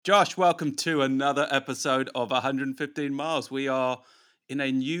Josh, welcome to another episode of 115 Miles. We are in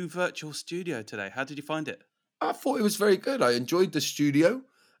a new virtual studio today. How did you find it? I thought it was very good. I enjoyed the studio.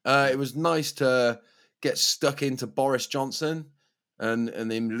 It was nice to get stuck into Boris Johnson and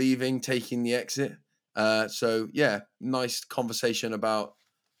him leaving, taking the exit. So yeah, nice conversation about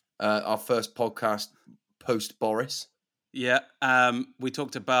our first podcast post Boris. Yeah, we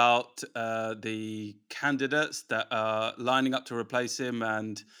talked about the candidates that are lining up to replace him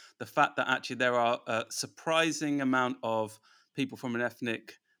and the fact that actually there are a surprising amount of people from an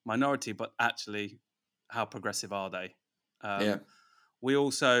ethnic minority, but actually, how progressive are they? Yeah. We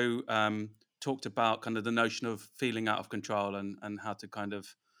also talked about kind of the notion of feeling out of control and how to kind of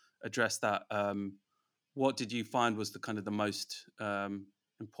address that. What did you find was the kind of the most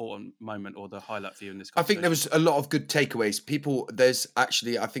important moment or the highlight for you in this I think conversation? there was a lot of good takeaways.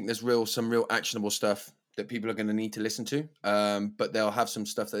 I think there's some real actionable stuff that people are going to need to listen to. But they'll have some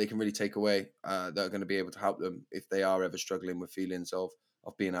stuff that they can really take away that are going to be able to help them if they are ever struggling with feelings of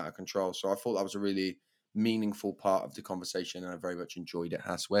being out of control. So I thought that was a really meaningful part of the conversation, and I very much enjoyed it.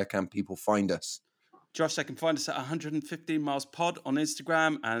 Hass, where can people find us? Josh, they can find us at 115 Miles Pod on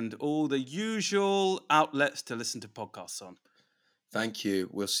Instagram and all the usual outlets to listen to podcasts on. Thank you.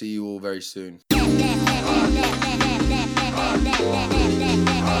 We'll see you all very soon.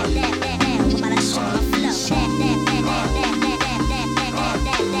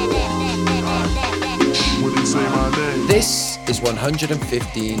 This is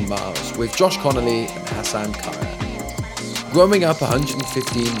 115 Miles with Josh Connolly and Hassan Kaya. Growing up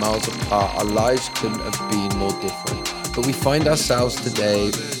 115 miles apart, our lives couldn't have been more different, but we find ourselves today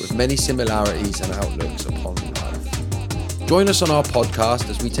with many similarities and outlooks upon life. Join us on our podcast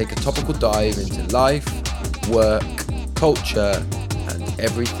as we take a topical dive into life, work, culture, and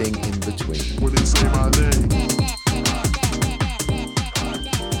everything in between.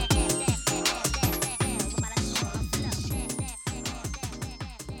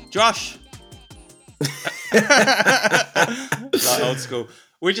 Josh! Like old school.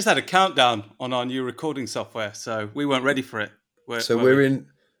 We just had a countdown on our new recording software, so we weren't ready for it.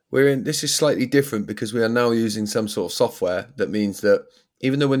 We're in. This is slightly different because we are now using some sort of software that means that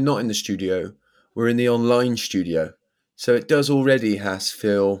even though we're not in the studio, we're in the online studio. So it does already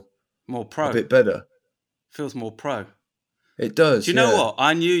feel more pro. A bit better. Feels more pro. It does. Do you know what?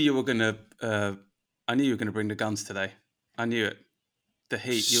 I knew you were gonna. I knew you were gonna bring the guns today. I knew it. The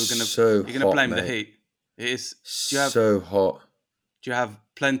heat. You're gonna blame the heat. It is so hot. Do you have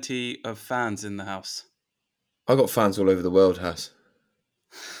plenty of fans in the house? I got fans all over the world, Hass.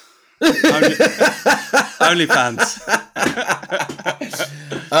 Only fans.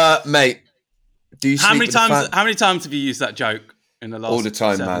 Mate, do you? How many times have you used that joke in the last all the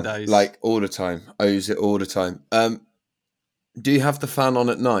time, 7 man? days? Like all the time. I use it all the time. Do you have the fan on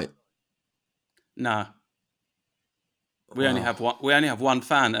at night? No. We only have one. We only have one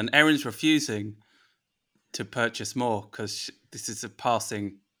fan, and Erin's refusing to purchase more because this is a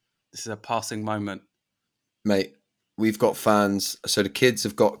passing moment. Mate, we've got fans. So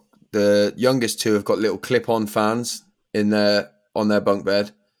the youngest two have got little clip-on fans on their bunk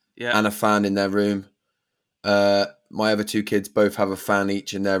bed, and a fan in their room. My other two kids both have a fan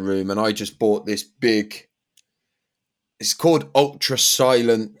each in their room, and I just bought this big. It's called Ultra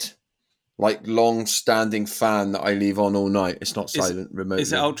Silent, like long-standing fan that I leave on all night. It's not silent remotely.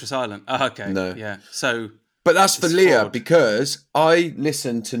 Is it ultra silent? Oh, okay. No. Yeah. So. But that's for Leah because I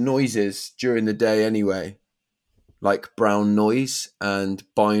listen to noises during the day anyway, like brown noise and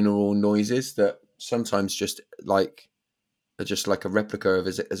binaural noises that sometimes just like are just like a replica of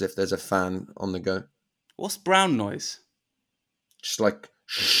as if there's a fan on the go. What's brown noise? Just like.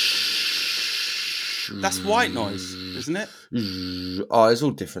 That's white noise, isn't it? Oh, there's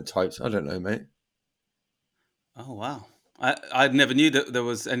all different types. I don't know, mate. Oh, wow. I never knew that there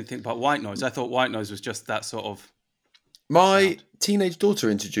was anything but white noise. I thought white noise was just that sort of. My teenage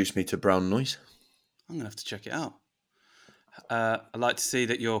daughter introduced me to brown noise. I'm going to have to check it out. I'd like to see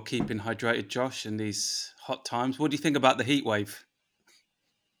that you're keeping hydrated, Josh, in these hot times. What do you think about the heat wave?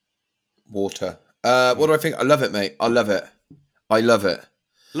 Water. What do I think? I love it, mate. I love it. A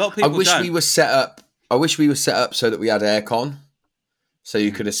lot of people don't. We were set up. I wish we were set up so that we had aircon, so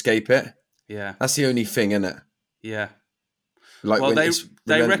you could escape it. Yeah. That's the only thing, isn't it? Yeah. Like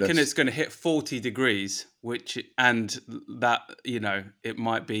they reckon it's going to hit 40 degrees, and that, it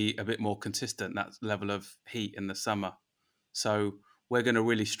might be a bit more consistent, that level of heat in the summer. So we're going to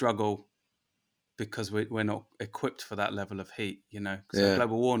really struggle because we're not equipped for that level of heat, So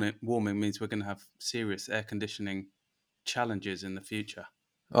global warming means we're going to have serious air conditioning challenges in the future.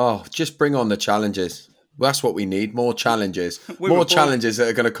 Oh, just bring on the challenges. That's what we need. More challenges. We were More born- challenges that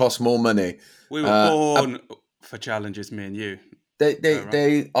are going to cost more money. We were born for challenges, me and you.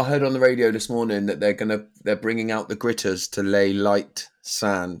 I heard on the radio this morning that they're bringing out the gritters to lay light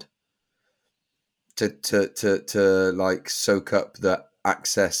sand to like soak up the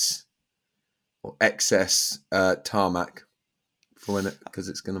excess tarmac for when because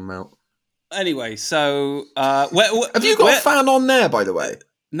it's going to melt. Anyway, so have you got a fan on there, by the way?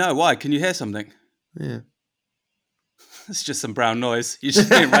 No, why? Can you hear something? Yeah. It's just some brown noise. You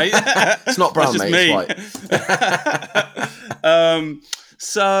just hear, right? It's not brown, mate. Me. It's white.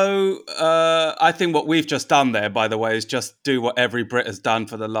 So I think what we've just done there, by the way, is just do what every Brit has done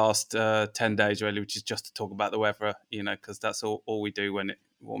for the last 10 days, really, which is just to talk about the weather, because that's all we do when it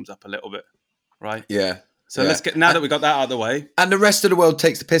warms up a little bit, right? Yeah. So let's get, now that we got that out of the way. And the rest of the world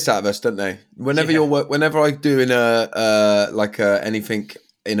takes the piss out of us, don't they? Whenever I do in anything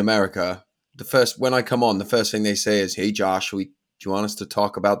in America, when I come on, the first thing they say is, "Hey Josh, do you want us to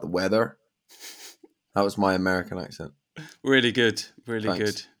talk about the weather?" That was my American accent. Really good. Really Thanks.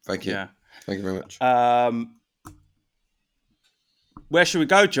 good. Thank you. Yeah. Thank you very much. Where should we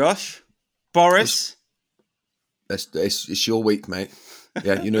go, Josh? Boris? It's your week, mate.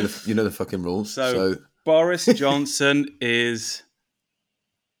 Yeah, you know the fucking rules. So Boris Johnson is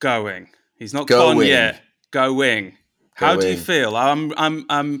going. He's not gone yet. Going. How do you feel? I'm.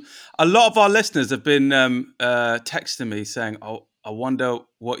 A lot of our listeners have been texting me saying, "Oh, I wonder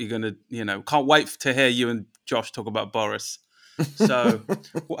what you're gonna. Can't wait to hear you and Josh talk about Boris." So,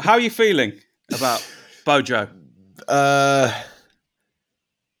 how are you feeling about Bojo? I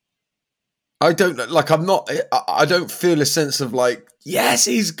don't feel a sense of like, yes,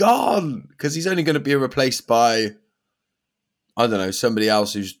 he's gone, because he's only going to be replaced by, I don't know, somebody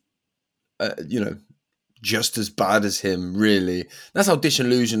else who's, just as bad as him, really. That's how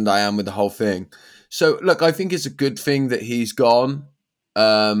disillusioned I am with the whole thing. So, look, I think it's a good thing that he's gone.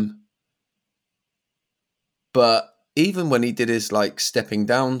 But even when he did his, stepping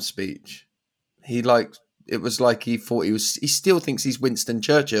down speech, it was like he thought he still thinks he's Winston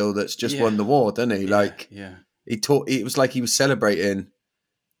Churchill that's just won the war, doesn't he? It was like he was celebrating.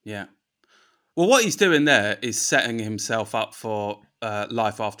 Yeah. Well, what he's doing there is setting himself up for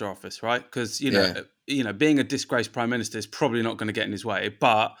life after office, right? Because, being a disgraced prime minister is probably not going to get in his way,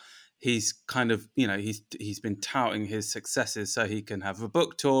 but he's kind of, he's been touting his successes so he can have a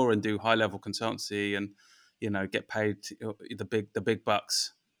book tour and do high-level consultancy and, get paid the big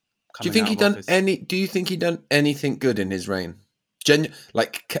bucks. Do you think he done anything good in his reign?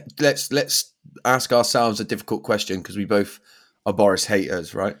 Let's ask ourselves a difficult question, because we both are Boris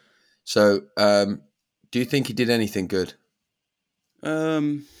haters, right? So, do you think he did anything good?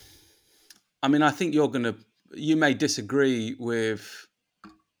 I think you may disagree with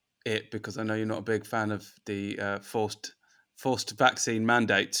it, because I know you're not a big fan of the forced vaccine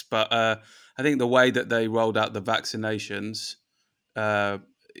mandates, but I think the way that they rolled out the vaccinations, that's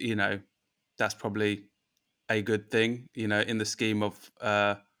probably a good thing, in the scheme of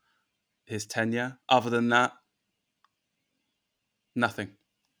his tenure. Other than that, nothing.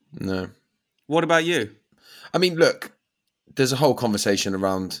 No. What about you? I mean, look, there's a whole conversation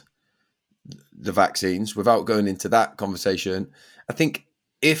around the vaccines. Without going into that conversation, I think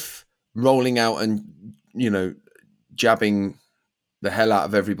if rolling out and, jabbing the hell out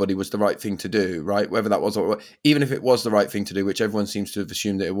of everybody was the right thing to do, right? Whether that was, or even if it was the right thing to do, which everyone seems to have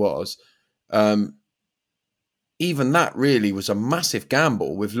assumed that it was, even that really was a massive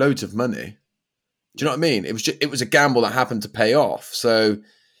gamble with loads of money. Do you know what I mean? It was a gamble that happened to pay off. So,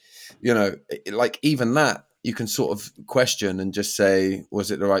 even that you can sort of question and just say, was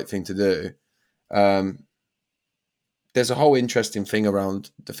it the right thing to do? There's a whole interesting thing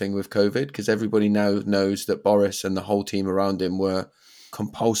around the thing with COVID, because everybody now knows that Boris and the whole team around him were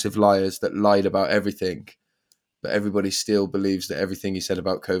compulsive liars that lied about everything, but everybody still believes that everything he said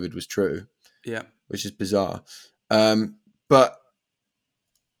about COVID was true. Yeah. Which is bizarre. But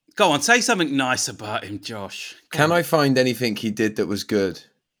go on, say something nice about him, Josh. Can I find anything he did that was good?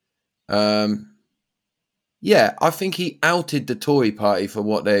 Yeah, I think he outed the Tory party for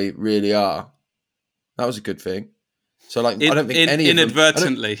what they really are. That was a good thing. So, I don't think any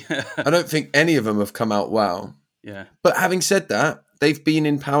inadvertently. I don't think any of them have come out well. Yeah. But having said that, they've been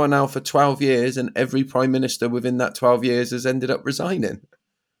in power now for 12 years, and every prime minister within that 12 years has ended up resigning.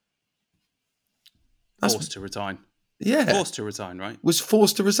 Forced to resign. Yeah. Forced to resign, right? Was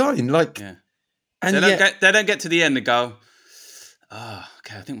forced to resign. Yeah. And they don't get to the end and go,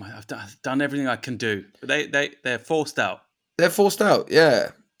 okay, I think I've done everything I can do. But they're forced out. They're forced out,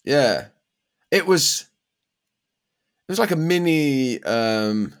 yeah. Yeah. It was like a mini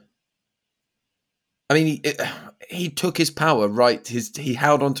I mean, he took his power, right? He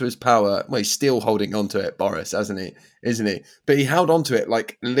held onto his power. Well, he's still holding onto it, Boris, hasn't he? Isn't he? But he held onto it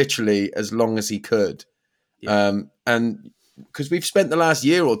like literally as long as he could. Yeah. And because we've spent the last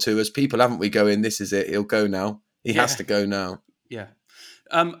year or two as people, haven't we, going, this is it, he'll go now. He has to go now. Yeah.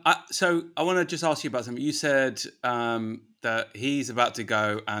 So I want to just ask you about something. You said that he's about to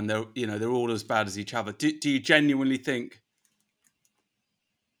go, and they're all as bad as each other. Do you genuinely think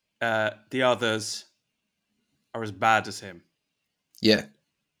the others are as bad as him? Yeah.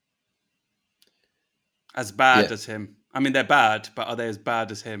 As bad as him? I mean, they're bad, but are they as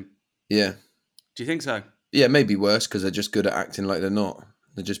bad as him? Yeah. Do you think so? Yeah, maybe worse because they're just good at acting like they're not.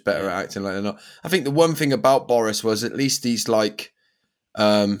 They're just better at acting like they're not. I think the one thing about Boris was at least he's like,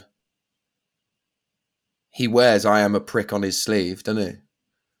 he wears "I am a prick" on his sleeve, doesn't he?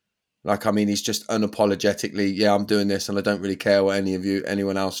 Like, I mean, he's just unapologetically, yeah, I'm doing this and I don't really care what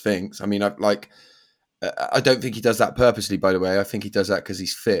anyone else thinks. I mean, I don't think he does that purposely, by the way. I think he does that because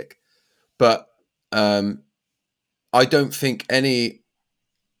he's thick. But I don't think anyone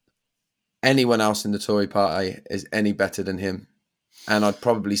else in the Tory party is any better than him. And I'd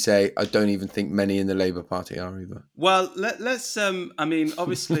probably say I don't even think many in the Labour Party are either. Well, let's. I mean,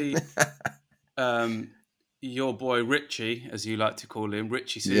 obviously, your boy Richie, as you like to call him,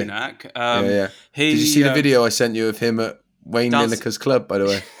 Richie Sunak. Yeah. Did you see the video I sent you of him at Wayne Lineker's club? By the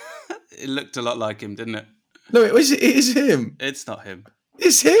way, it looked a lot like him, didn't it? No, it is him. It's not him.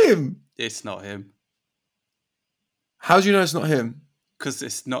 It's him. It's not him. How do you know it's not him? Because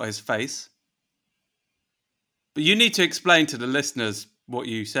it's not his face. But you need to explain to the listeners what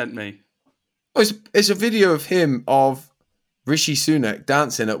you sent me. Oh, it's a video of him of Rishi Sunak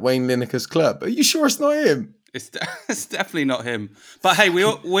dancing at Wayne Lineker's club. Are you sure it's not him? It's definitely not him. But hey, we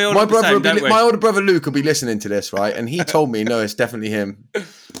all my brother same, don't we? My older brother Luke will be listening to this, right? And he told me, no, it's definitely him.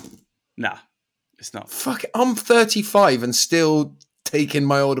 Nah, it's not. Fuck it, I'm 35 and still taking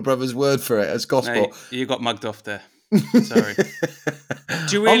my older brother's word for it as gospel. Mate, you got mugged off there. Sorry.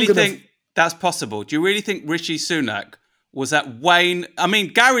 Do you really think that's possible? Do you really think Rishi Sunak was at Wayne? I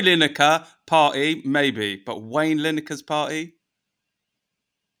mean, Gary Lineker party, maybe, but Wayne Lineker's party?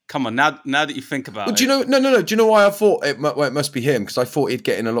 Come on, now that you think about it. Do you know? No. Do you know why I thought it must be him? Because I thought he'd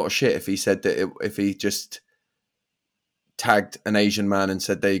get in a lot of shit if he said that. If he just tagged an Asian man and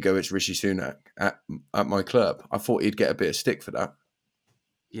said, "There you go, it's Rishi Sunak at my club." I thought he'd get a bit of stick for that.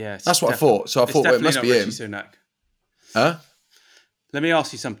 Yeah, that's what I thought. So I thought it must be him. Rishi Sunak. Huh? Let me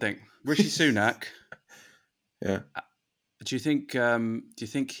ask you something. Rishi Sunak. Yeah. Do you think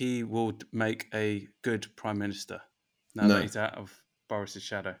he will make a good prime minister now that he's out of Boris's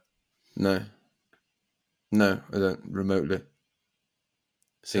shadow? No, I don't remotely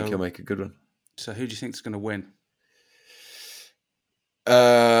think he'll make a good one. So who do you think is going to win?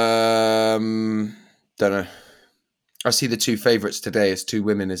 Don't know. I see the two favourites today. It's two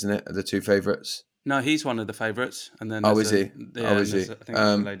women, isn't it? Are the two favourites? No, he's one of the favourites, and then is he? Yeah, is he? I think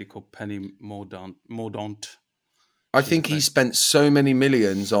there's a lady called Penny Mordaunt. I think he spent so many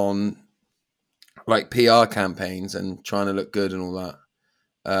millions on like PR campaigns and trying to look good and all that.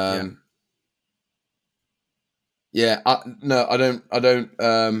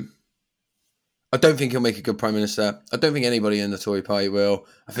 I don't think he'll make a good prime minister. I don't think anybody in the Tory party will.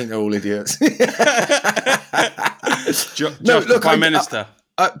 I think they're all idiots. Prime minister.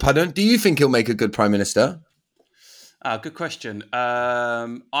 Pardon? Do you think he'll make a good prime minister? Good question.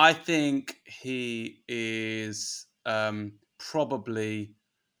 I think he is probably...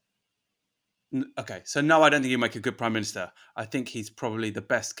 Okay, so no, I don't think he'll make a good prime minister. I think he's probably the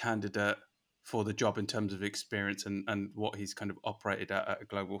best candidate for the job in terms of experience and what he's kind of operated at a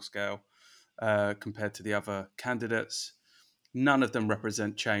global scale compared to the other candidates. None of them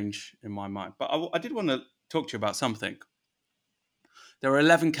represent change in my mind. But I did want to talk to you about something. There are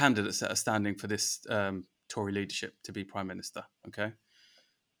 11 candidates that are standing for this Tory leadership to be prime minister, okay?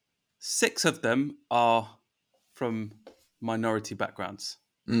 6 of them are from minority backgrounds.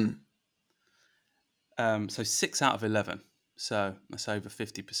 So 6 out of 11. So that's over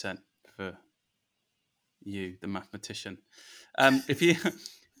 50% for you, the mathematician. If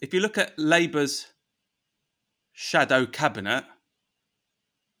you look at Labour's shadow cabinet,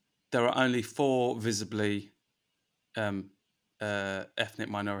 there are only 4 visibly ethnic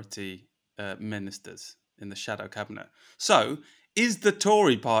minority ministers in the shadow cabinet. So, is the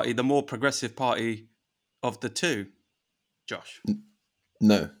Tory party the more progressive party of the two, Josh?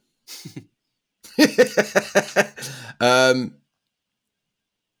 No.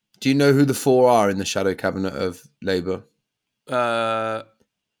 Do you know who the 4 are in the shadow cabinet of Labour?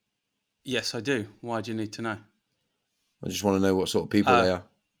 Yes, I do. Why do you need to know? I just want to know what sort of people they are.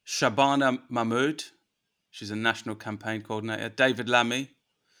 Shabana Mahmood, She's a national campaign coordinator. David Lammy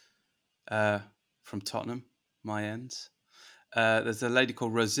from Tottenham, my ends. There's a lady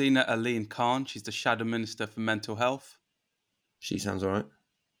called Rosina Aline Khan. She's the Shadow Minister for Mental Health. She sounds all right.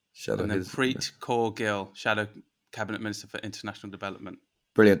 And then Preet Kaur Gill, Shadow Cabinet Minister for International Development.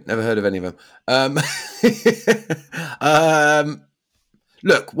 Brilliant. Never heard of any of them.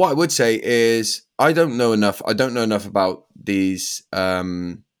 Look, what I would say is I don't know enough about these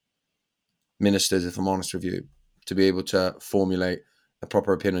ministers, if I'm honest with you, to be able to formulate a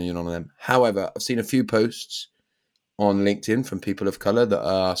proper opinion on them. However, I've seen a few posts on LinkedIn from people of colour that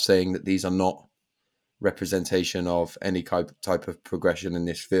are saying that these are not representation of any type of progression in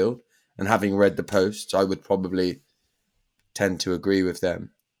this field. And having read the posts, I would probably tend to agree with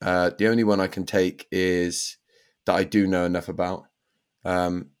them. The only one I can take is that I do know enough about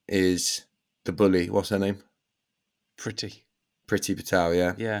is the bully. What's her name? Priti Patel.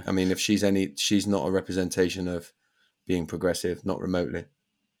 Yeah. Yeah. I mean, if she's not a representation of being progressive, not remotely.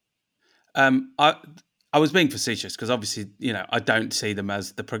 I was being facetious because obviously, I don't see them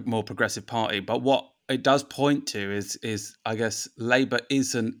as the more progressive party. But what it does point to is I guess Labour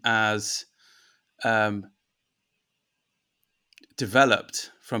isn't as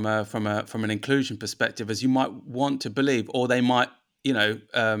developed from an inclusion perspective as you might want to believe, or they might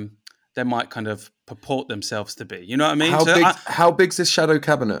they might kind of purport themselves to be. You know what I mean? How big's this shadow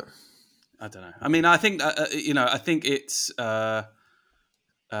cabinet? I don't know. I mean, I think I think it's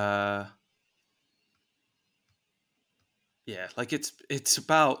like it's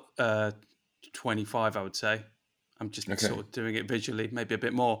about 25, I would say. I'm just sort of doing it visually, maybe a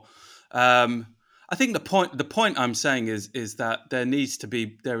bit more. I think the point I'm saying is that there needs to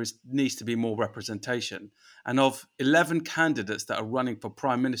be more representation. And of 11 candidates that are running for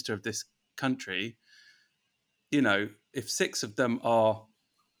Prime Minister of this country, if 6 of them are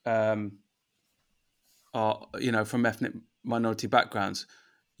from ethnic minority backgrounds,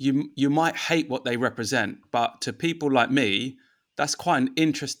 you might hate what they represent, but to people like me, that's quite an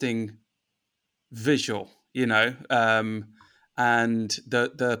interesting visual, and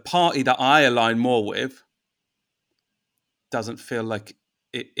the party that I align more with doesn't feel like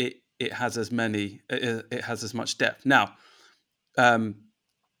it has as much depth. Now,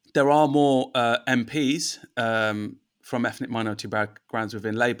 there are more MPs from ethnic minority backgrounds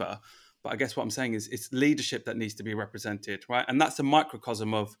within Labour, but I guess what I'm saying is it's leadership that needs to be represented, right? And that's a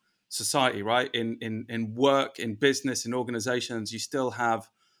microcosm of society, right? In work, in business, in organizations, you still have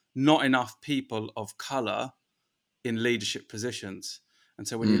not enough people of colour in leadership positions. And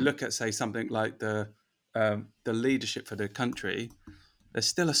so when you look at, say, something like the leadership for the country, there's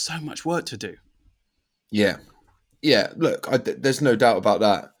still so much work to do. Yeah. Look, there's no doubt about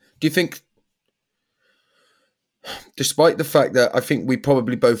that. Do you think, despite the fact that I think we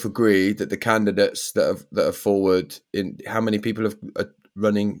probably both agree that the candidates that are forward, in how many people are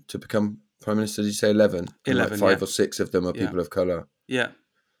running to become Prime Minister? Did you say 11? 11, like 5 or 6 of them are people of colour. Yeah.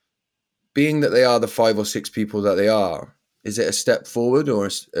 Being that they are the 5 or 6 people that they are, is it a step forward or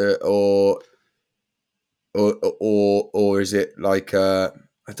is it like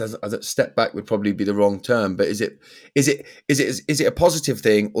step back would probably be the wrong term, but is it a positive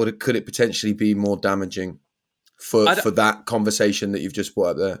thing, or could it potentially be more damaging for that conversation that you've just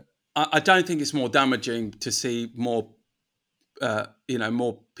brought up there? I don't think it's more damaging to see more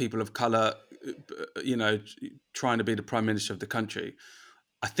more people of colour trying to be the Prime Minister of the country.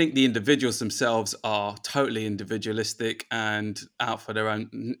 I think the individuals themselves are totally individualistic and out for their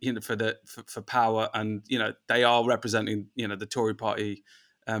own, for power, and they are representing the Tory party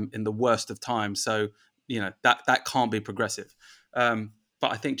in the worst of times. So that can't be progressive. But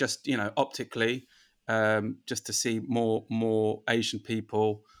I think just optically, just to see more Asian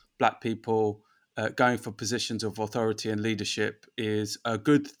people, Black people going for positions of authority and leadership is a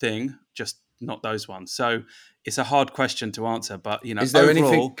good thing. Just not those ones. So it's a hard question to answer, but is there overall,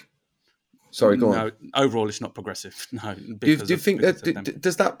 anything? Sorry, go on. Overall, it's not progressive. No. Do you think that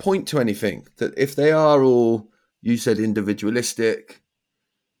does that point to anything? That if they are all, you said individualistic,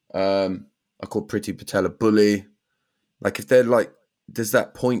 I call Priti Patel a bully. Like if they're like, does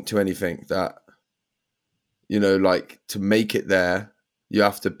that point to anything that like to make it there, you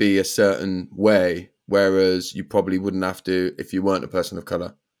have to be a certain way, whereas you probably wouldn't have to if you weren't a person of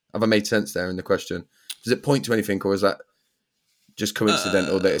colour? Have I made sense there in the question? Does it point to anything, or is that just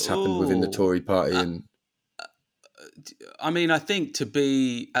coincidental that it's happened within the Tory party? And I mean, I think to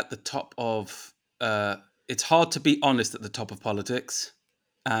be at the top of, it's hard to be honest at the top of politics.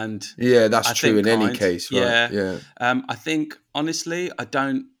 And yeah, that's true in any case, right? Yeah. I think honestly, I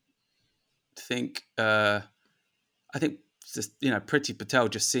don't think. I think just, Priti Patel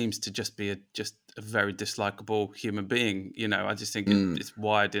just seems to just be a very dislikable human being. I just think it's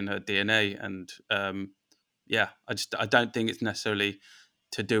wired in her DNA, and I don't think it's necessarily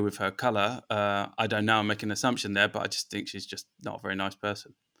to do with her color. I don't know. I'm making an assumption there, but I just think she's just not a very nice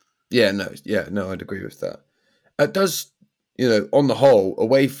person. Yeah, no, I'd agree with that. It does, on the whole,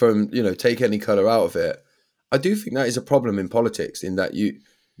 away from, take any color out of it, I do think that is a problem in politics, in that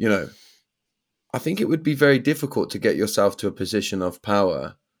I think it would be very difficult to get yourself to a position of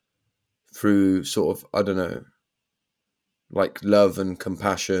power through sort of, I don't know, like love and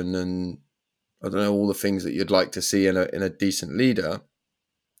compassion and, I don't know, all the things that you'd like to see in a decent leader.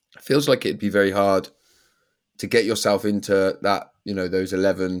 It feels like it'd be very hard to get yourself into that, those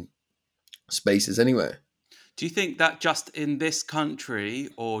 11 spaces anyway. Do you think that just in this country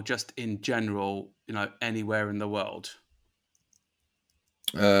or just in general, anywhere in the world?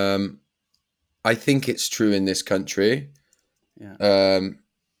 I think it's true in this country. Yeah.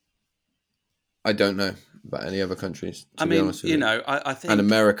 I don't know about any other countries, to be honest with you. I think... And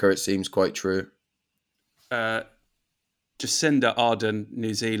America, it seems quite true. Jacinda Ardern,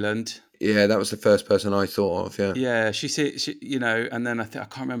 New Zealand. Yeah, that was the first person I thought of, yeah. Yeah, she and then I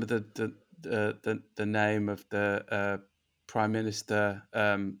can't remember the name of the Prime Minister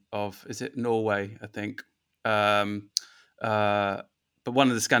of, is it Norway, I think. But one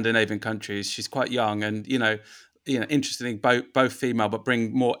of the Scandinavian countries. She's quite young, and interestingly, both female, but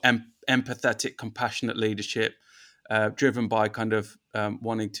bring more empathetic, compassionate leadership, driven by kind of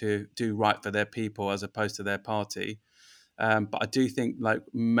wanting to do right for their people as opposed to their party. But I do think like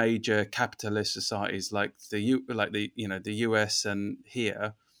major capitalist societies like the US and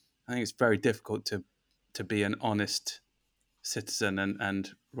here, I think it's very difficult to be an honest citizen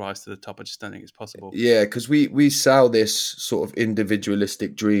and rise to the top. I just don't think it's possible. Yeah, because we sell this sort of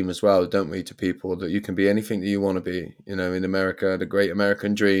individualistic dream as well, don't we, to people, that you can be anything that you want to be. In America, the great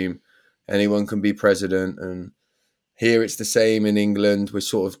American dream, anyone can be president. And here it's the same in England. We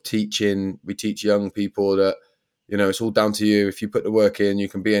teach young people that, it's all down to you. If you put the work in, you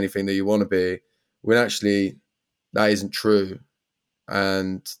can be anything that you want to be. When actually that isn't true.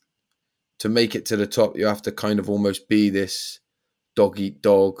 And to make it to the top, you have to kind of almost be this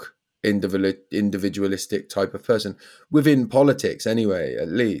dog-eat-dog, individualistic type of person within politics anyway, at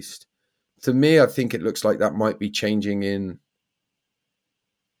least. To me, I think it looks like that might be changing in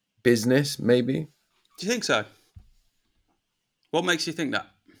business, maybe. Do you think so? What makes you think that?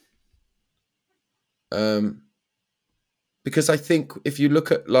 Because I think if you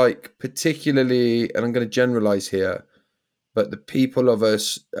look at, like, particularly, and I'm going to generalize here, but the people of a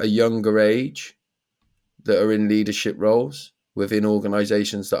younger age that are in leadership roles within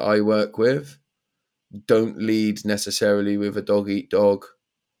organizations that I work with don't lead necessarily with a dog-eat-dog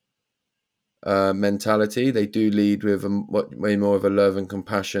mentality. They do lead with way more of a love and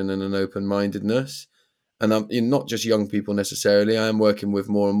compassion and an open-mindedness. And I'm not just young people necessarily. I am working with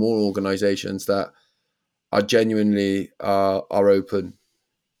more and more organizations that are genuinely are open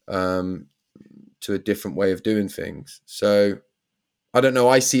to a different way of doing things. So I don't know.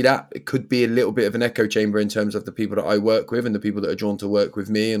 I see that it could be a little bit of an echo chamber in terms of the people that I work with and the people that are drawn to work with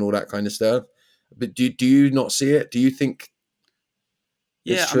me and all that kind of stuff. But do you not see it? Do you think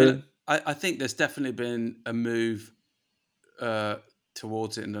it's true? I mean, I think there's definitely been a move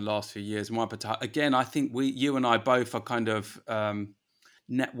towards it in the last few years. Again, I think you and I both are kind of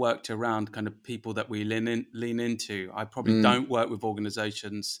networked around kind of people that we lean into. I probably don't work with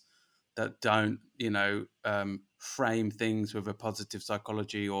organizations that don't, frame things with a positive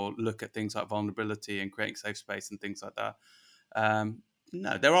psychology or look at things like vulnerability and creating safe space and things like that.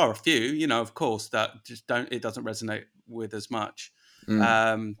 No, there are a few, of course, that just it doesn't resonate with as much.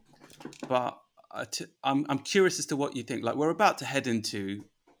 But I'm curious as to what you think. Like, we're about to head into,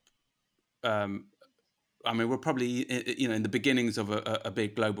 we're probably, in the beginnings of a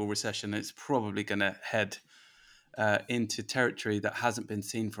big global recession. It's probably going to head into territory that hasn't been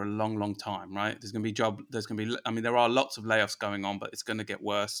seen for a long, long time, right? There are lots of layoffs going on, but it's going to get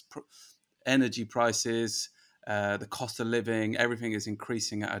worse. Energy prices, the cost of living, everything is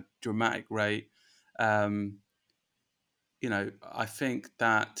increasing at a dramatic rate. I think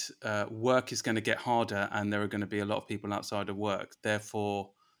that work is going to get harder and there are going to be a lot of people outside of work.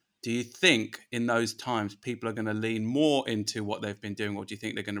 Therefore, do you think in those times people are going to lean more into what they've been doing, or do you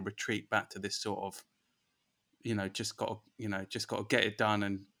think they're going to retreat back to this sort of, just got to get it done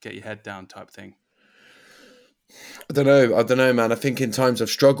and get your head down type thing? I don't know, man. I think in times of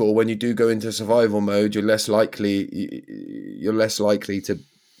struggle, when you do go into survival mode, you're less likely to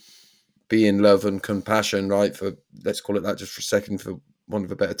be in love and compassion, right? Let's call it that just for a second, for want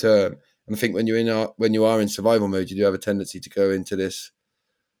of a better term. And I think when you are in survival mode, you do have a tendency to go into this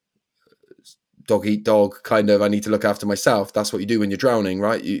dog eat dog kind of, I need to look after myself. That's what you do when you're drowning,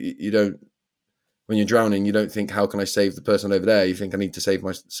 right? You don't, when you're drowning, you don't think, how can I save the person over there? You think, I need to save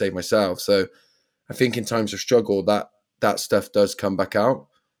myself. So I think in times of struggle, that stuff does come back out.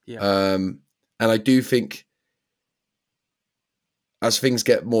 Yeah. And I do think as things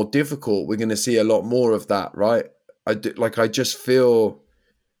get more difficult, we're going to see a lot more of that, right? I just feel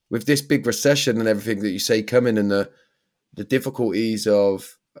with this big recession and everything that you say coming, and the difficulties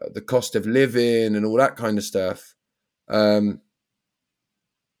of the cost of living and all that kind of stuff. I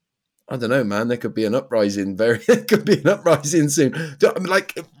don't know, man. There could be an uprising. There could be an uprising soon.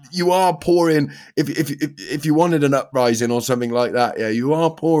 Like, you are pouring. If you wanted an uprising or something like that, yeah, you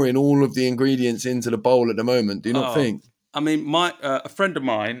are pouring all of the ingredients into the bowl at the moment. Do you not think? I mean, a friend of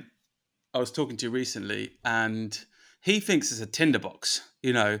mine I was talking to recently, and he thinks it's a tinderbox.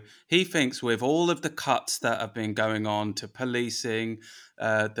 He thinks with all of the cuts that have been going on to policing,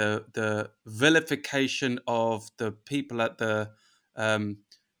 the vilification of the people at the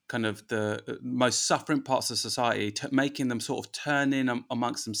kind of the most suffering parts of society, making them sort of turn in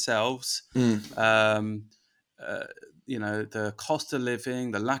amongst themselves. The cost of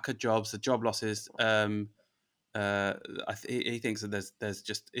living, the lack of jobs, the job losses. He thinks that there's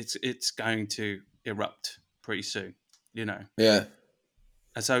just it's going to erupt pretty soon. Yeah.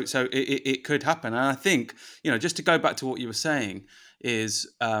 And so it could happen. And I think, just to go back to what you were saying is,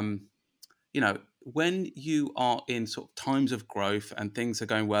 when you are in sort of times of growth and things are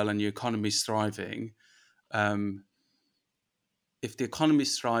going well and your economy's thriving, if the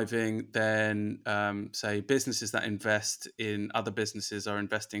economy's thriving, then say businesses that invest in other businesses are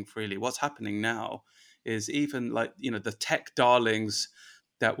investing freely. What's happening now is even like, the tech darlings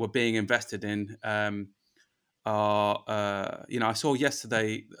that were being invested in are, I saw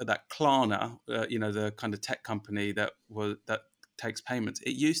yesterday that Klarna, the kind of tech company that takes payments.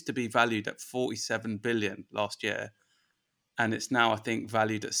 It used to be valued at 47 billion last year, and it's now, I think,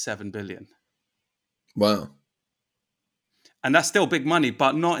 valued at 7 billion. Wow. And that's still big money,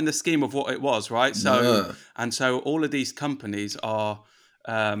 but not in the scheme of what it was, right? So all of these companies are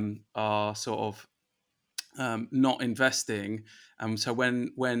sort of not investing, and so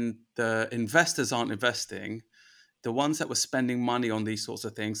when the investors aren't investing, the ones that were spending money on these sorts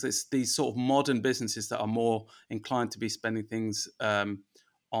of things, it's these sort of modern businesses that are more inclined to be spending things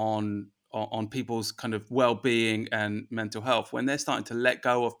on people's kind of well-being and mental health. When they're starting to let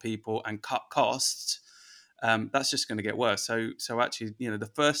go of people and cut costs, that's just going to get worse. So actually,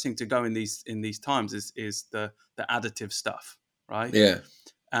 the first thing to go in these times is the additive stuff, right? Yeah.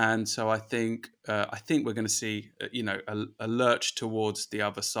 And so I think we're going to see a lurch towards the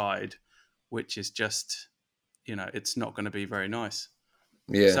other side, which is just it's not going to be very nice.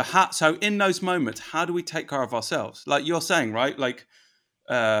 Yeah. So in those moments, how do we take care of ourselves? Like you're saying, right? Like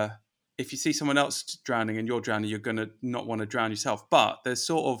if you see someone else drowning and you're drowning, you're going to not want to drown yourself. But there's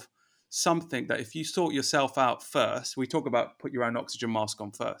sort of something that if you sort yourself out first, we talk about put your own oxygen mask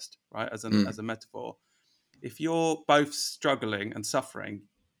on first, right? As a metaphor. If you're both struggling and suffering,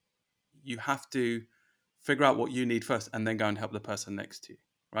 you have to figure out what you need first and then go and help the person next to you,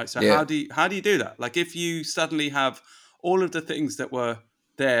 right? So how do you do that? Like if you suddenly have all of the things that were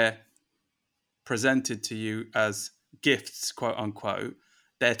there presented to you as gifts, quote unquote,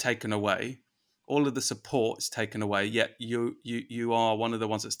 they're taken away. All of the support is taken away, yet you are one of the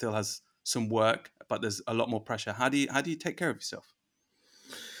ones that still has some work, but there's a lot more pressure. How do you take care of yourself?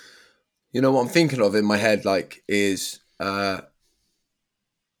 You know what I'm thinking of in my head, like, is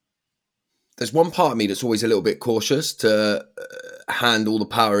there's one part of me that's always a little bit cautious to hand all the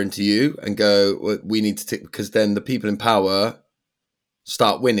power into you and go, well, we need to because then the people in power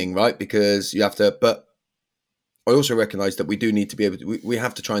start winning, right? Because you have to, but I also recognize that we do need to be able to, we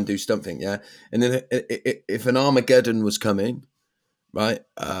have to try and do something, yeah? And then if an Armageddon was coming, right,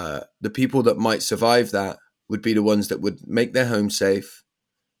 the people that might survive that would be the ones that would make their home safe,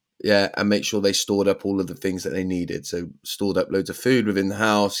 yeah, and make sure they stored up all of the things that they needed. So stored up loads of food within the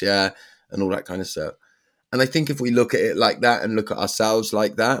house, yeah, and all that kind of stuff. And I think if we look at it like that and look at ourselves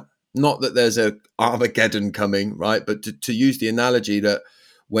like that, not that there's a Armageddon coming, right? But to use the analogy that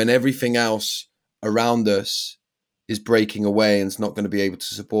when everything else around us is breaking away and it's not going to be able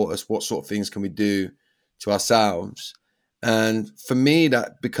to support us, what sort of things can we do to ourselves? And for me,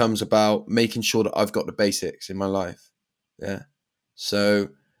 that becomes about making sure that I've got the basics in my life. Yeah. So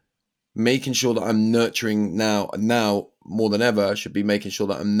making sure that I'm nurturing now more than ever, I should be making sure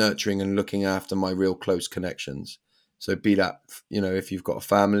that I'm nurturing and looking after my real close connections. So be that, if you've got a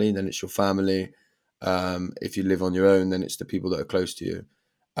family, then it's your family. If you live on your own, then it's the people that are close to you.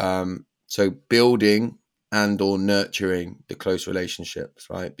 So building and or nurturing the close relationships,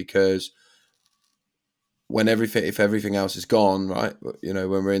 right? Because if everything else is gone, right, when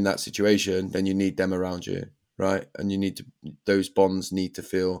we're in that situation, then you need them around you, right? And those bonds need to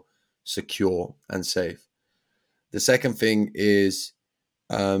feel secure and safe. The second thing is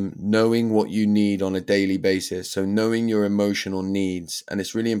knowing what you need on a daily basis. So knowing your emotional needs. And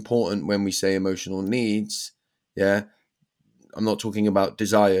it's really important when we say emotional needs. Yeah. I'm not talking about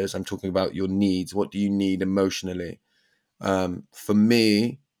desires. I'm talking about your needs. What do you need emotionally? For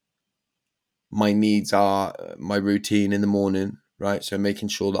me, my needs are my routine in the morning, right? So making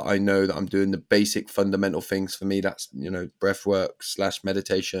sure that I know that I'm doing the basic fundamental things. For me, that's, breath work /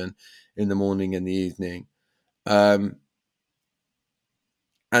 meditation in the morning and the evening. And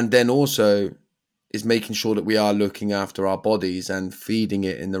then also is making sure that we are looking after our bodies and feeding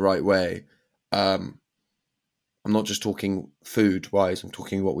it in the right way. I'm not just talking food wise, I'm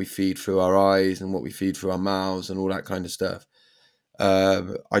talking what we feed through our eyes and what we feed through our mouths and all that kind of stuff.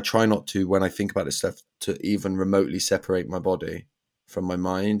 I try not to, when I think about this stuff, to even remotely separate my body from my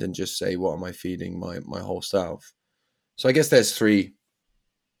mind and just say, what am I feeding my whole self? So I guess there's 3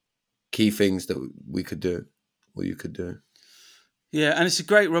 key things that we could do, or you could do. Yeah, and it's a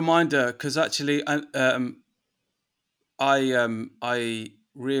great reminder because actually, I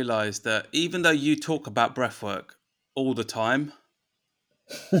realised that even though you talk about breathwork all the time,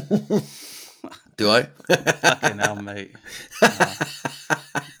 do I? Fucking hell, mate.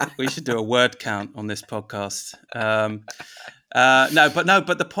 We should do a word count on this podcast. But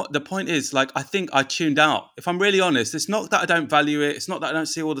the point is, like, I think I tuned out. If I'm really honest, it's not that I don't value it. It's not that I don't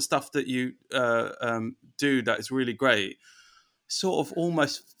see all the stuff that you do that is really great. Sort of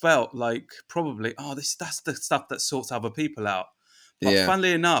almost felt like probably, that's the stuff that sorts other people out. But Yeah.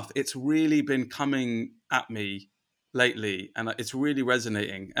 funnily enough, it's really been coming at me lately, and it's really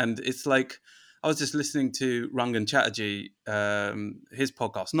resonating. And it's like I was just listening to Rangan Chatterjee, his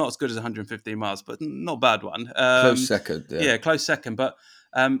podcast, not as good as 115 Miles, but not a bad one. Close second. Yeah, close second. But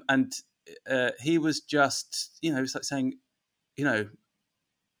and he was just, it's like saying,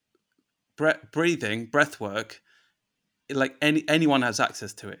 breathing, breath work, like anyone has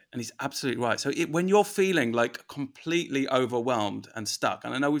access to it, and he's absolutely right. So when you're feeling like completely overwhelmed and stuck,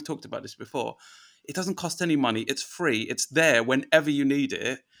 and I know we've talked about this before, it doesn't cost any money. It's free. It's there whenever you need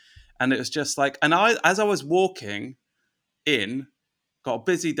it. And it was just like, and as I was walking in, got a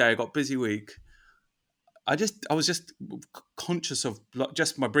busy day, got a busy week. I was just conscious of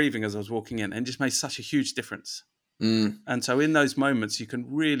just my breathing as I was walking in, and it just made such a huge difference. And so in those moments, you can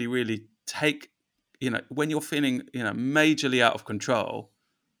really, really take, when you're feeling, majorly out of control,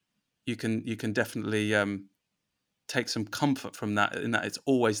 you can definitely take some comfort from that. In that, it's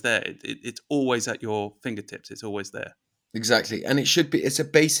always there. It's always at your fingertips. It's always there. Exactly, and it's a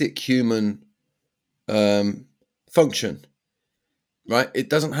basic human function, right? It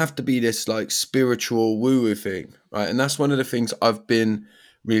doesn't have to be this like spiritual woo-woo thing, right? And that's one of the things I've been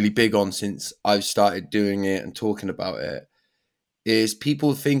really big on since I've started doing it and talking about it, is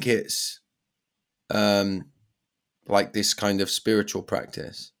people think it's like this kind of spiritual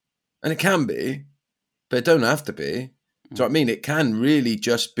practice. And it can be, but it don't have to be. Do you know what I mean? It can really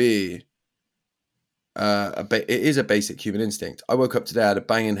just be it is a basic human instinct. I woke up today, I had a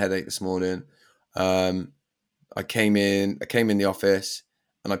banging headache this morning. I came in the office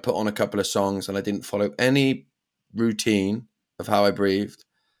and I put on a couple of songs, and I didn't follow any routine of how I breathed,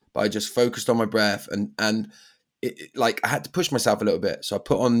 but I just focused on my breath and like I had to push myself a little bit. So I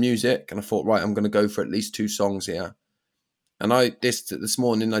put on music and I thought, right, I'm going to go for at least 2 songs here. And this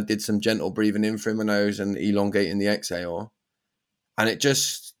morning I did some gentle breathing in through my nose and elongating the exhale, and it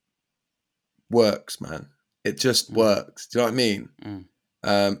just works, man. It just works. Do you know what I mean?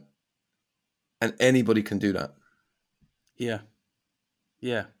 And anybody can do that. Yeah.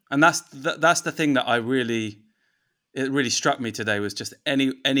 And that's the thing that it really struck me today, was just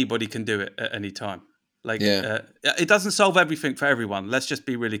anybody can do it at any time. Like, it doesn't solve everything for everyone. Let's just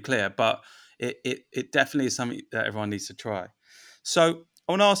be really clear, but it definitely is something that everyone needs to try. So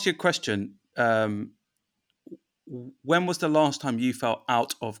I want to ask you a question. When was the last time you felt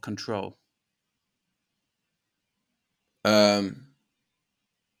out of control? I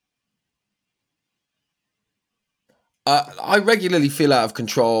regularly feel out of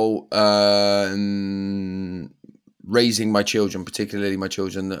control raising my children, particularly my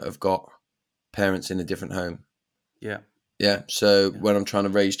children that have got parents in a different home. Yeah. So when I'm trying to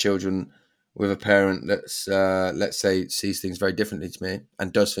raise children with a parent that's, let's say, sees things very differently to me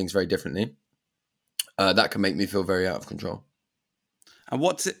and does things very differently, that can make me feel very out of control. And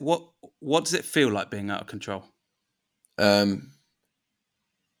what does it feel like being out of control?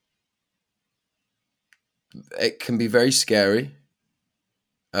 it can be very scary.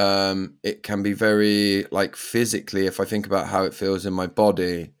 It can be very, like, physically, if I think about how it feels in my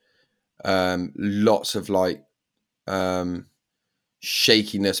body, lots of like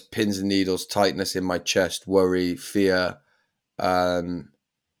shakiness, pins and needles, tightness in my chest, worry, fear.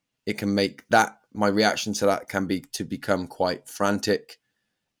 It can make that, my reaction to that can be to become quite frantic.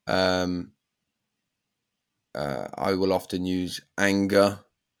 I will often use anger,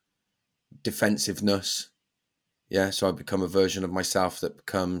 defensiveness. Yeah, so I become a version of myself that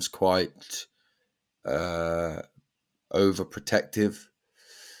becomes quite overprotective.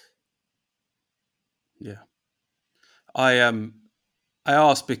 Yeah. I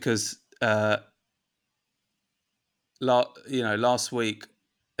asked because last week,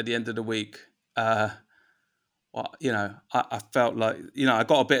 at the end of the week, I felt like, I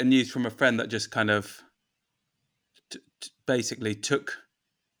got a bit of news from a friend that just kind of basically took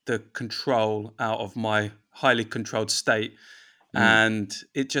the control out of my highly controlled state, and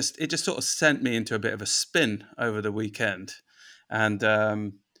it just sort of sent me into a bit of a spin over the weekend, and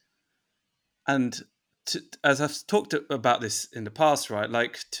as I've talked about this in the past, right?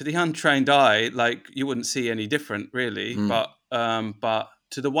 Like, to the untrained eye, like, you wouldn't see any different, really. But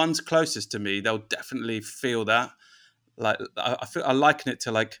to the ones closest to me, they'll definitely feel that. Like, I liken it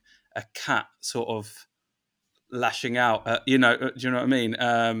to like a cat sort of lashing out. Do you know what I mean?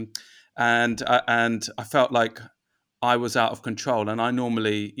 And I felt like I was out of control. And I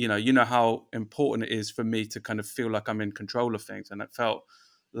normally, how important it is for me to kind of feel like I'm in control of things. And it felt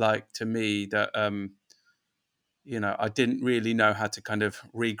like to me that I didn't really know how to kind of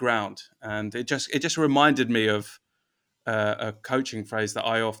reground, and it just reminded me of a coaching phrase that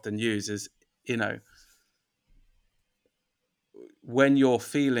I often use is, when you're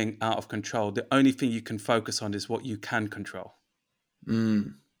feeling out of control, the only thing you can focus on is what you can control.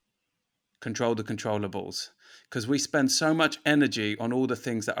 Control the controllables, because we spend so much energy on all the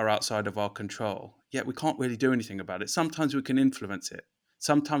things that are outside of our control, yet we can't really do anything about it. Sometimes we can influence it,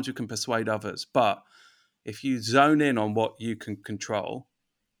 sometimes we can persuade others, but if you zone in on what you can control,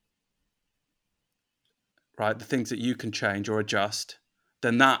 right, the things that you can change or adjust,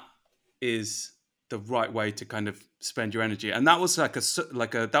 then that is the right way to kind of spend your energy. And that was that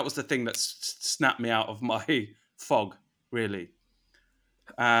was the thing that snapped me out of my fog, really.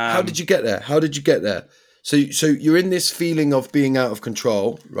 How did you get there? So you're in this feeling of being out of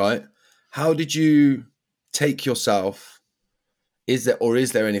control, right? How did you take yourself? Is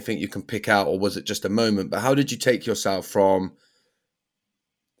there anything you can pick out, or was it just a moment? But how did you take yourself from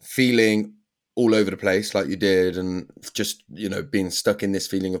feeling all over the place like you did, and just, being stuck in this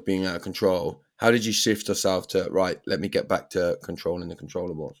feeling of being out of control? How did you shift yourself to, right, let me get back to controlling the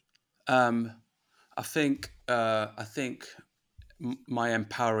controllables? I think my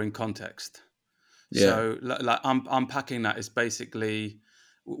empowering context. Yeah. So, like, unpacking that is basically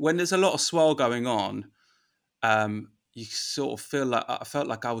when there's a lot of swirl going on. You sort of I felt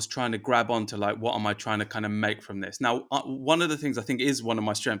like I was trying to grab onto, like, what am I trying to kind of make from this? Now, one of the things I think is one of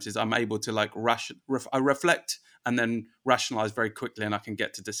my strengths is I'm able to, like, I reflect and then rationalize very quickly, and I can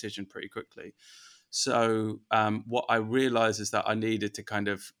get to decision pretty quickly. So what I realized is that I needed to kind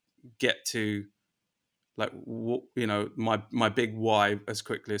of get to, like, my big why as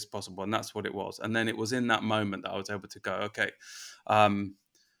quickly as possible, and that's what it was. And then it was in that moment that I was able to go, okay,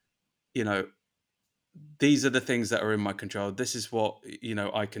 you know these are the things that are in my control. This is what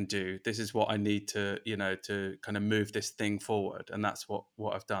I can do. This is what I need to to kind of move this thing forward, and that's what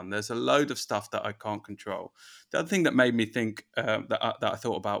I've done. There's a load of stuff that I can't control. The other thing that made me think that I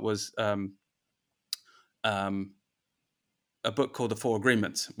thought about was a book called The Four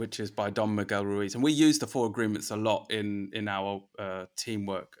Agreements, which is by Don Miguel Ruiz, and we use the Four Agreements a lot in our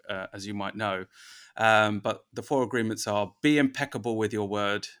teamwork, as you might know. But the Four Agreements are: be impeccable with your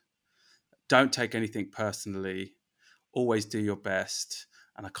word, don't take anything personally, always do your best.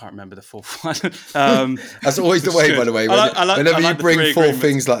 And I can't remember the fourth one. That's always the way, good. By the way. Whenever you bring four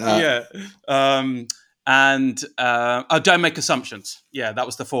things like that. Yeah. Don't make assumptions. Yeah, that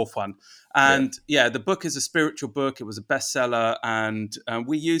was the fourth one. And the book is a spiritual book. It was a bestseller, and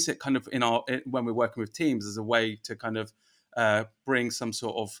we use it kind of when we're working with teams as a way to kind of bring some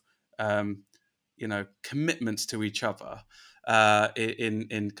sort of commitments to each other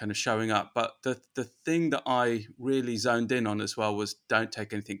in kind of showing up. But the thing that I really zoned in on as well was don't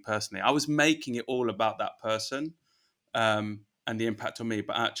take anything personally. I was making it all about that person and the impact on me,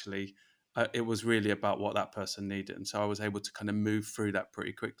 but actually it was really about what that person needed, and so I was able to kind of move through that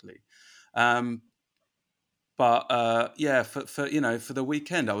pretty quickly. But for the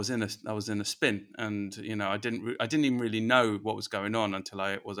weekend, I was in a spin, and I didn't even really know what was going on until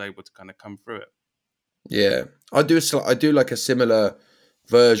I was able to kind of come through it. Yeah, I do like a similar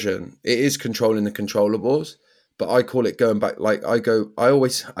version. It is controlling the controllables, but I call it going back. Like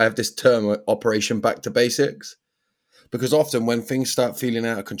I have this term, Operation Back to Basics, because often when things start feeling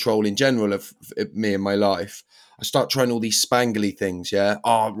out of control in general of me and my life, I start trying all these spangly things. Yeah.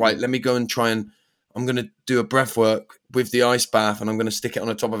 Oh, right. Let me go and try and I'm going to do a breath work with the ice bath and I'm going to stick it on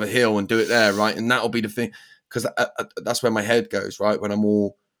the top of a hill and do it there. Right. And that'll be the thing. Because that's where my head goes, right? When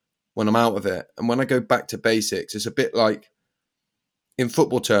I'm out of it. And when I go back to basics, it's a bit like in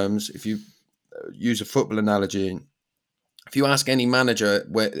football terms, if you use a football analogy, if you ask any manager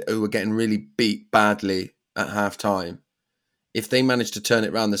who are getting really beat badly at half time, if they manage to turn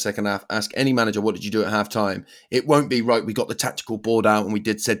it around the second half, ask any manager, what did you do at half time? It won't be, right, we got the tactical board out and we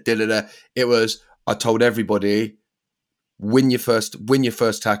said da-da-da. It was, I told everybody, win your first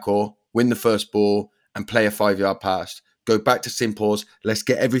tackle, win the first ball, and play a 5-yard pass. Go back to simples. Let's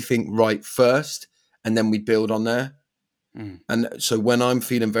get everything right first, and then we build on there. And so when I'm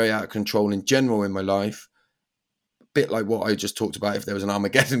feeling very out of control in general in my life, a bit like what I just talked about, if there was an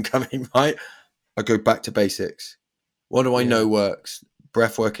Armageddon coming, right, I go back to basics. What do I know works?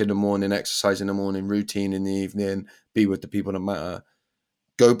 Breath work in the morning, exercise in the morning, routine in the evening, be with the people that matter.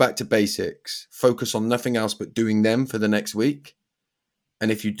 Go back to basics. Focus on nothing else but doing them for the next week.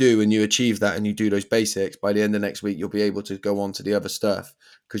 And if you do and you achieve that and you do those basics, by the end of next week, you'll be able to go on to the other stuff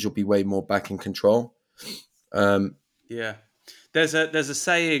because you'll be way more back in control. Yeah. There's a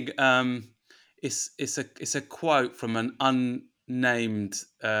saying, it's a quote from an unnamed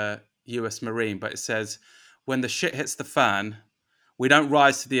US Marine, but it says, when the shit hits the fan, we don't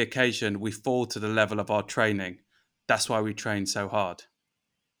rise to the occasion, we fall to the level of our training. That's why we train so hard.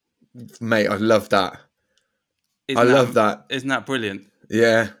 Mate, I love that. I love that. Isn't that brilliant?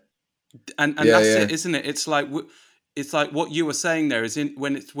 Yeah. And that's it, isn't it? It's like what you were saying there is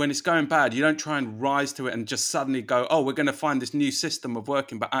when it's going bad, you don't try and rise to it and just suddenly go, oh, we're going to find this new system of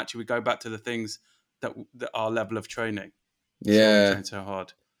working, but actually we go back to the things that our level of training. Yeah. We train so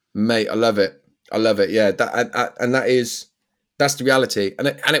hard. Mate, I love it. Yeah. That's the reality. And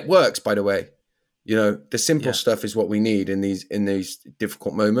it works, by the way. You know, the simple stuff is what we need in these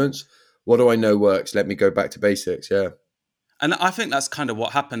difficult moments. What do I know works? Let me go back to basics. Yeah. And I think that's kind of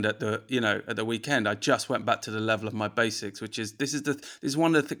what happened at the weekend. I just went back to the level of my basics, which is this is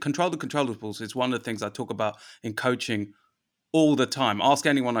one of the control the controllables. It's one of the things I talk about in coaching all the time. Ask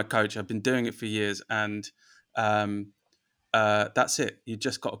anyone I coach. I've been doing it for years, and that's it. You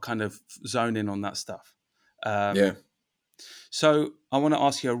just got to kind of zone in on that stuff. Yeah. So I want to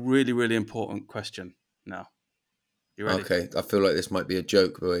ask you a really, really important question now. You ready? Okay. I feel like this might be a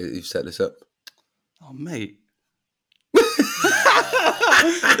joke the way you've set this up. Oh, mate.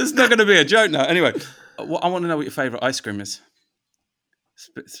 It's not going to be a joke now. Anyway, I want to know what your favourite ice cream is.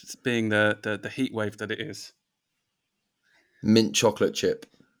 It's being the heat wave that it is. Mint chocolate chip.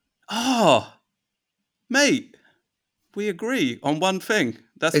 Oh, mate. We agree on one thing.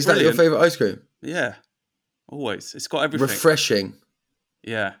 Is that your favourite ice cream? Yeah. Always. It's got everything. Refreshing.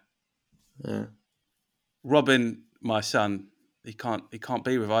 Yeah. Robin, my son, he can't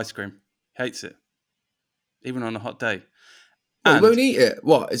be with ice cream. Hates it. Even on a hot day. Well, he won't eat it.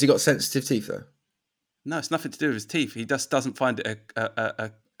 What? Has he got sensitive teeth though? No, it's nothing to do with his teeth. He just doesn't find it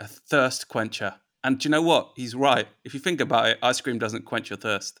a thirst quencher. And do you know what? He's right. If you think about it, ice cream doesn't quench your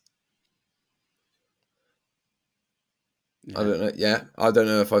thirst. Yeah. I don't know. Yeah, I don't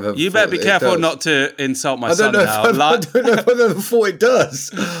know if I've ever. You better be careful not to insult my son now. I don't know if I've ever thought it does.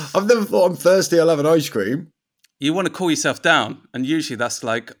 I've never thought I'm thirsty. I'll have an ice cream. You want to cool yourself down, and usually that's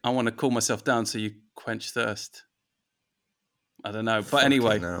like I want to cool myself down so you quench thirst. I don't know, but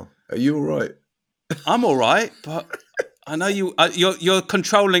anyway. Now. Are you all right? I'm all right, but I know you're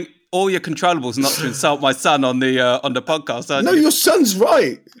controlling all your controllables not to insult my son on the podcast. No, your son's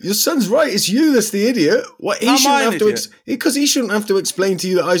right. Your son's right. It's you that's the idiot. What he shouldn't have to because he shouldn't have to explain to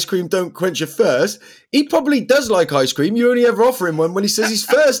you that ice cream don't quench your thirst. He probably does like ice cream. You only ever offer him one when he says he's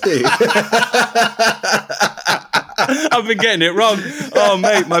thirsty. I've been getting it wrong. Oh,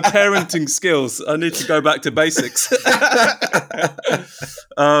 mate, my parenting skills. I need to go back to basics.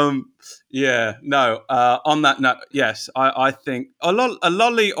 Yeah, no. On that note, yes, I think a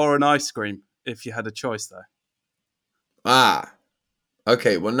lolly or an ice cream, if you had a choice, though.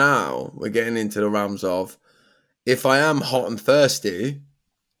 Okay. Well, now we're getting into the realms of if I am hot and thirsty,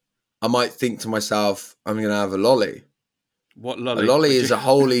 I might think to myself, I'm going to have a lolly. What lolly? A lolly is a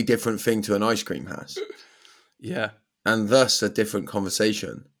wholly different thing to an ice cream has. Yeah. And thus a different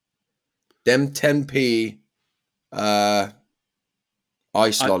conversation. Them 10p ice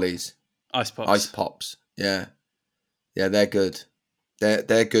lollies. Ice pops. Ice pops. Yeah. Yeah, they're good.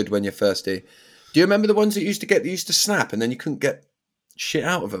 They're good when you're thirsty. Do you remember the ones that used to snap and then you couldn't get shit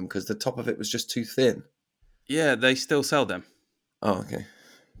out of them because the top of it was just too thin? Yeah, they still sell them. Oh, okay.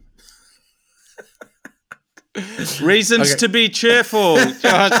 Reasons to be cheerful.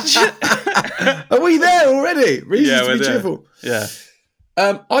 Are we there already? Reasons to be cheerful. Yeah.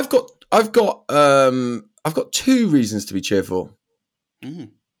 I've got 2 reasons to be cheerful.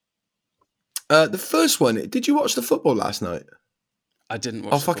 Mm. The first one, did you watch the football last night? I didn't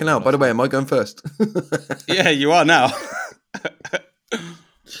watch. Oh, fucking hell. By the way, am I going first? Yeah, you are now.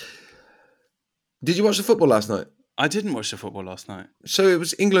 Did you watch the football last night? I didn't watch the football last night. So it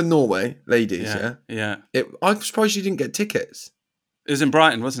was England-Norway, ladies, yeah? Yeah. I'm surprised you didn't get tickets. It was in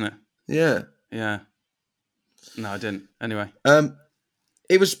Brighton, wasn't it? Yeah. Yeah. No, I didn't. Anyway.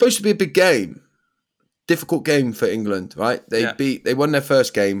 It was supposed to be a big game. Difficult game for England, right? They won their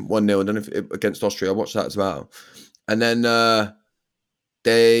first game 1-0, I don't know if against Austria. I watched that as well. And then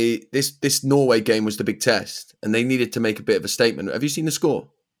this Norway game was the big test, and they needed to make a bit of a statement. Have you seen the score?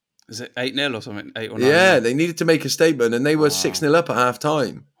 Is it 8-0 or something? 8 or 9? Yeah, they needed to make a statement, and they were 6-0 up at half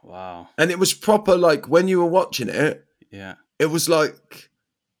time. Wow. And it was proper, like, when you were watching it, yeah, it was like,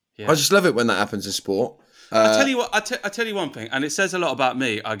 I just love it when that happens in sport. I tell you what, I tell you one thing, and it says a lot about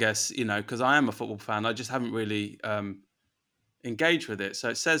me, I guess, because I am a football fan. I just haven't really engaged with it.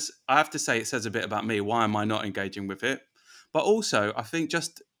 So I have to say it says a bit about me. Why am I not engaging with it? But also, I think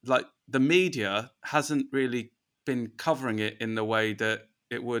just like the media hasn't really been covering it in the way that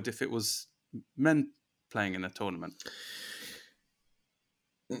it would if it was men playing in a tournament.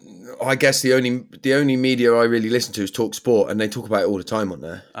 I guess the only media I really listen to is Talk Sport, and they talk about it all the time on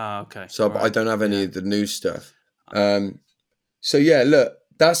there. Ah, okay. So right. I don't have any of the news stuff. So yeah, look,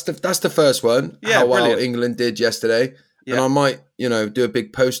 that's the first one. Yeah, how brilliant. well England did yesterday, and I might do a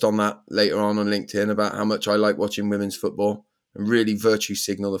big post on that later on LinkedIn about how much I like watching women's football and really virtue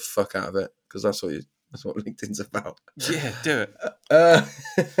signal the fuck out of it, because that's what LinkedIn's about. Yeah, do it.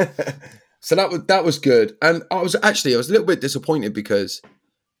 So that was good, and I was a little bit disappointed because.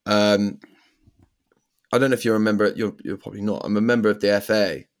 I don't know if you remember it. You're probably not. I'm a member of the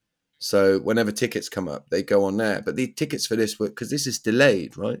FA, so whenever tickets come up, they go on there. But the tickets for this were, because this is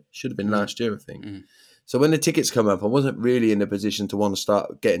delayed, right? Should have been last year, I think. Mm. So when the tickets come up, I wasn't really in a position to want to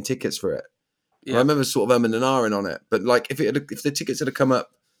start getting tickets for it. Yeah. I remember sort of umming and ahhing on it. But like, if the tickets had come up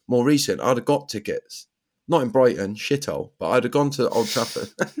more recent, I'd have got tickets. Not in Brighton, shithole, but I'd have gone to Old Trafford.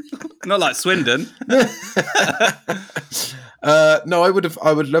 Not like Swindon. No, I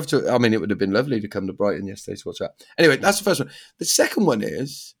would love to. I mean, it would have been lovely to come to Brighton yesterday to watch that. Anyway, that's the first one. The second one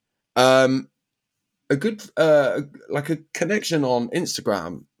is a good, like a connection on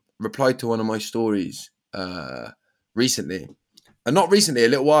Instagram replied to one of my stories recently. And not recently, a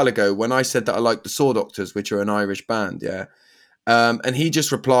little while ago, when I said that I like the Saw Doctors, which are an Irish band, yeah. And he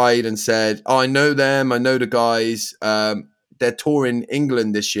just replied and said, I know them, I know the guys. They're touring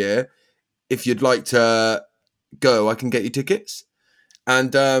England this year. If you'd like to go, I can get you tickets.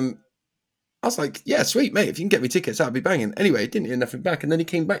 And I was like, yeah, sweet, mate. If you can get me tickets, that'd be banging. Anyway, didn't hear nothing back. And then he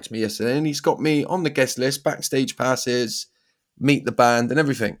came back to me yesterday and he's got me on the guest list, backstage passes, meet the band and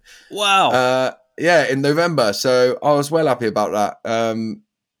everything. Wow. Yeah, in November. So I was well happy about that.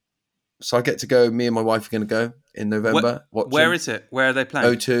 So I get to go. Me and my wife are going to go in November. Where is it? Where are they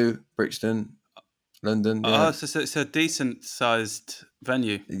playing? O2, Brixton, London. Yeah. Oh, so it's a decent sized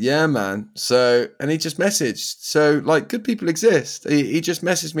venue. Yeah, man. So, and he just messaged. So, like, good people exist. He just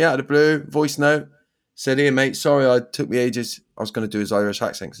messaged me out of the blue, voice note, said, "Here, mate, sorry, it took me ages. I was going to do his Irish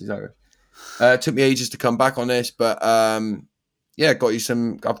accent because he's Irish. It took me ages to come back on this, but yeah, I've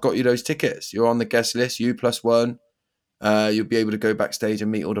got you those tickets. You're on the guest list, you +1. You'll be able to go backstage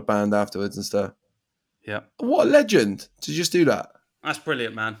and meet all the band afterwards and stuff." Yeah. What a legend to just do that. That's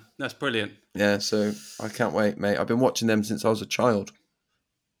brilliant, man. That's brilliant. Yeah, so I can't wait, mate. I've been watching them since I was a child.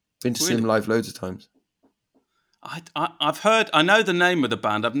 Been to see them live loads of times. I've heard, I know the name of the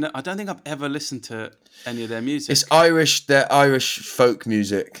band. I don't think I've ever listened to any of their music. It's Irish, they're Irish folk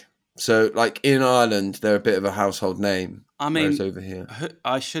music. So, like, in Ireland, they're a bit of a household name. I mean, over here.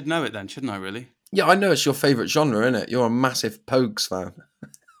 I should know it then, shouldn't I, really? Yeah, I know it's your favourite genre, isn't it? You're a massive Pogues fan.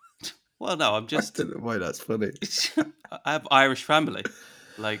 Well, no, I'm just... I don't know why that's funny. I have Irish family.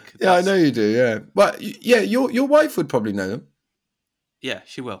 Like, yeah, I know you do, yeah. But, yeah, your wife would probably know them. Yeah,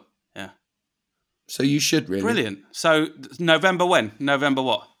 she will, yeah. So you should really. Brilliant. So, November when? November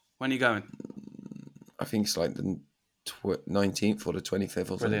what? When are you going? I think it's like the 19th or the 25th or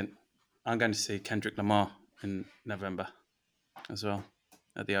something. Brilliant. I'm going to see Kendrick Lamar in November as well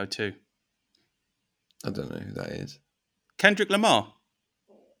at the O2. I don't know who that is. Kendrick Lamar?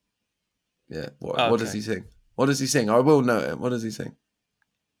 Yeah. What does he sing? What does he sing? I will know it. What does he sing?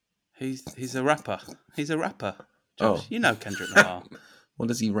 He's a rapper. He's a rapper. Josh. Oh. You know Kendrick Lamar. What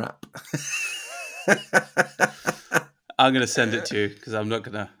does he rap? I'm going to send it to you because I'm not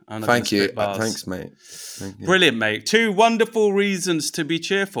going to. Thank you. Thanks, mate. Thank you. Brilliant, mate. 2 wonderful reasons to be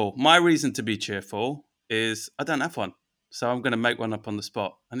cheerful. My reason to be cheerful is I don't have one. So I'm going to make one up on the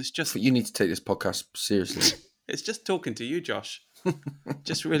spot. And it's just... But you need to take this podcast seriously. It's just talking to you, Josh.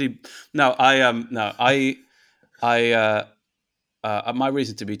 Just really... No, my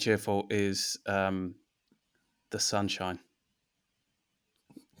reason to be cheerful is the sunshine.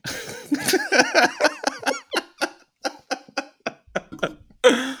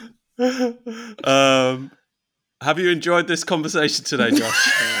 Have you enjoyed this conversation today,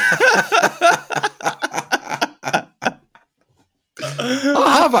 Josh?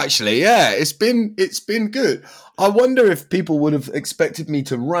 I have actually, yeah. It's been good. I wonder if people would have expected me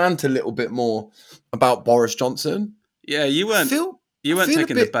to rant a little bit more about Boris Johnson. Yeah, you weren't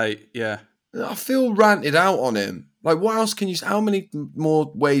taking the bait. Yeah, I feel ranted out on him. Like, what else can you? How many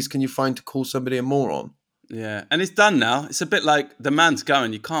more ways can you find to call somebody a moron? Yeah, and it's done now. It's a bit like the man's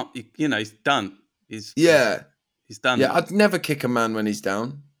going. You can't. He's done. He's done. Yeah, I'd never kick a man when he's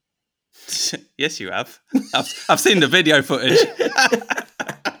down. Yes, you have. I've seen the video footage.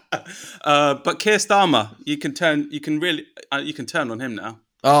 But Keir Starmer, you can turn on him now.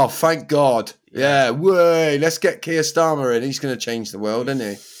 Oh, thank God! Yeah, way. Let's get Keir Starmer in. He's going to change the world, isn't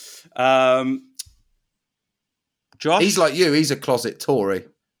he? Josh, he's like you. He's a closet Tory.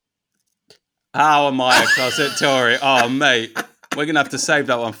 How am I a closet Tory? Oh, mate, we're going to have to save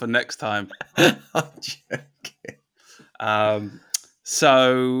that one for next time. I'm joking.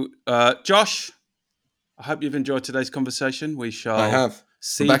 So, Josh, I hope you've enjoyed today's conversation. We shall. I have.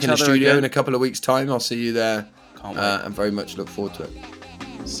 See back each in the other studio again in a couple of weeks' time. I'll see you there. Can't wait. And very much look forward to it.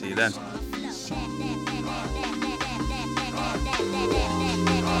 See you then.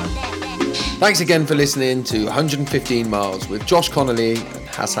 Thanks again for listening to 115 Miles with Josh Connolly and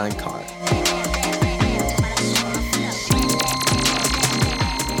Hassan Kaya.